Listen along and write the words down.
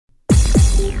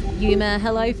Yuma,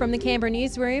 hello from the Canberra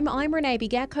newsroom. I'm Renee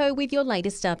Bigacco with your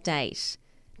latest update.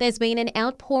 There's been an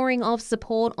outpouring of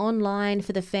support online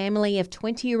for the family of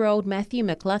 20-year-old Matthew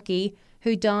McLuckie,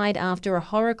 who died after a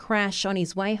horror crash on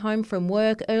his way home from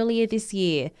work earlier this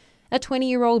year. A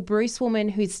 20-year-old Bruce woman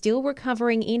who's still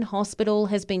recovering in hospital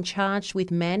has been charged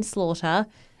with manslaughter.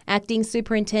 Acting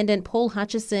Superintendent Paul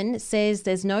Hutchison says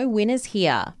there's no winners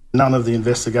here. None of the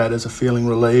investigators are feeling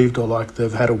relieved or like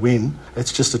they've had a win.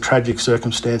 It's just a tragic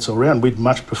circumstance all round. We'd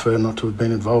much prefer not to have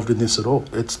been involved in this at all.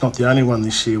 It's not the only one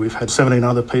this year. We've had 17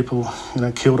 other people,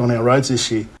 killed on our roads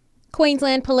this year.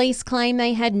 Queensland Police claim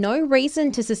they had no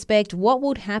reason to suspect what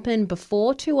would happen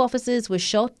before two officers were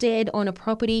shot dead on a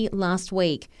property last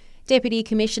week. Deputy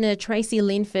Commissioner Tracy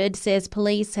Linford says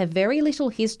police have very little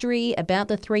history about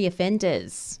the three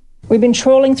offenders. We've been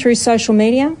trawling through social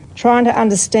media, trying to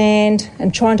understand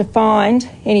and trying to find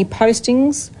any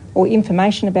postings or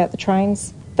information about the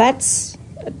trains. That's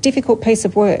a difficult piece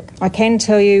of work. I can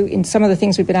tell you in some of the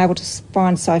things we've been able to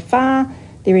find so far,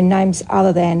 they're in names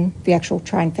other than the actual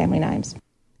train family names.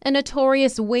 A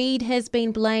notorious weed has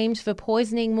been blamed for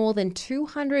poisoning more than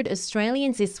 200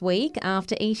 Australians this week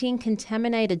after eating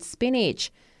contaminated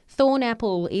spinach.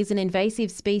 Thornapple is an invasive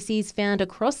species found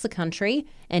across the country,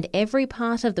 and every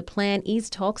part of the plant is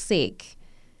toxic.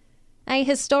 A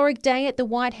historic day at the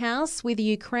White House with the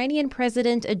Ukrainian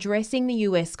president addressing the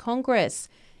US Congress.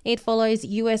 It follows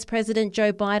US President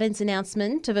Joe Biden's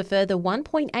announcement of a further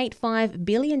 $1.85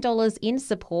 billion in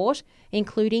support,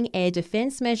 including air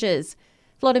defense measures.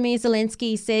 Volodymyr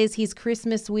Zelensky says his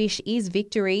Christmas wish is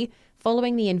victory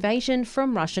following the invasion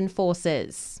from Russian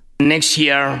forces. Next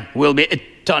year will be a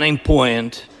turning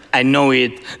point. I know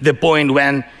it, the point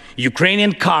when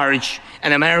Ukrainian courage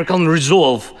and American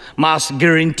resolve must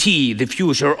guarantee the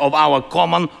future of our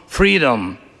common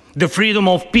freedom, the freedom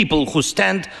of people who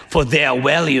stand for their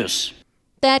values.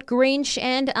 That Grinch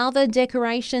and other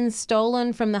decorations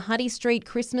stolen from the Huddy Street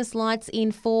Christmas lights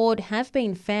in Ford have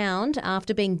been found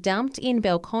after being dumped in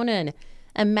Belconnen.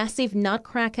 A massive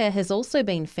nutcracker has also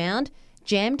been found,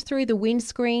 jammed through the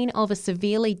windscreen of a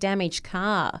severely damaged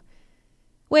car.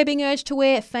 We're being urged to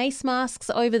wear face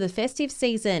masks over the festive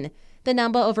season. The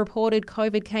number of reported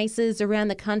COVID cases around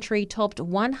the country topped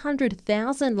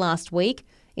 100,000 last week.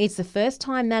 It's the first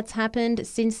time that's happened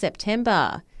since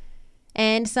September.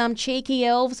 And some cheeky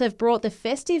elves have brought the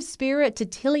festive spirit to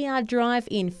Tilliard Drive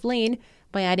in Flynn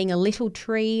by adding a little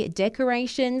tree,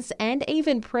 decorations and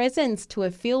even presents to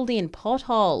a filled-in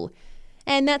pothole.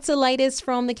 And that's the latest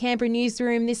from the Canberra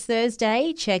newsroom this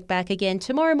Thursday. Check back again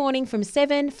tomorrow morning from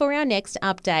 7 for our next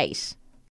update.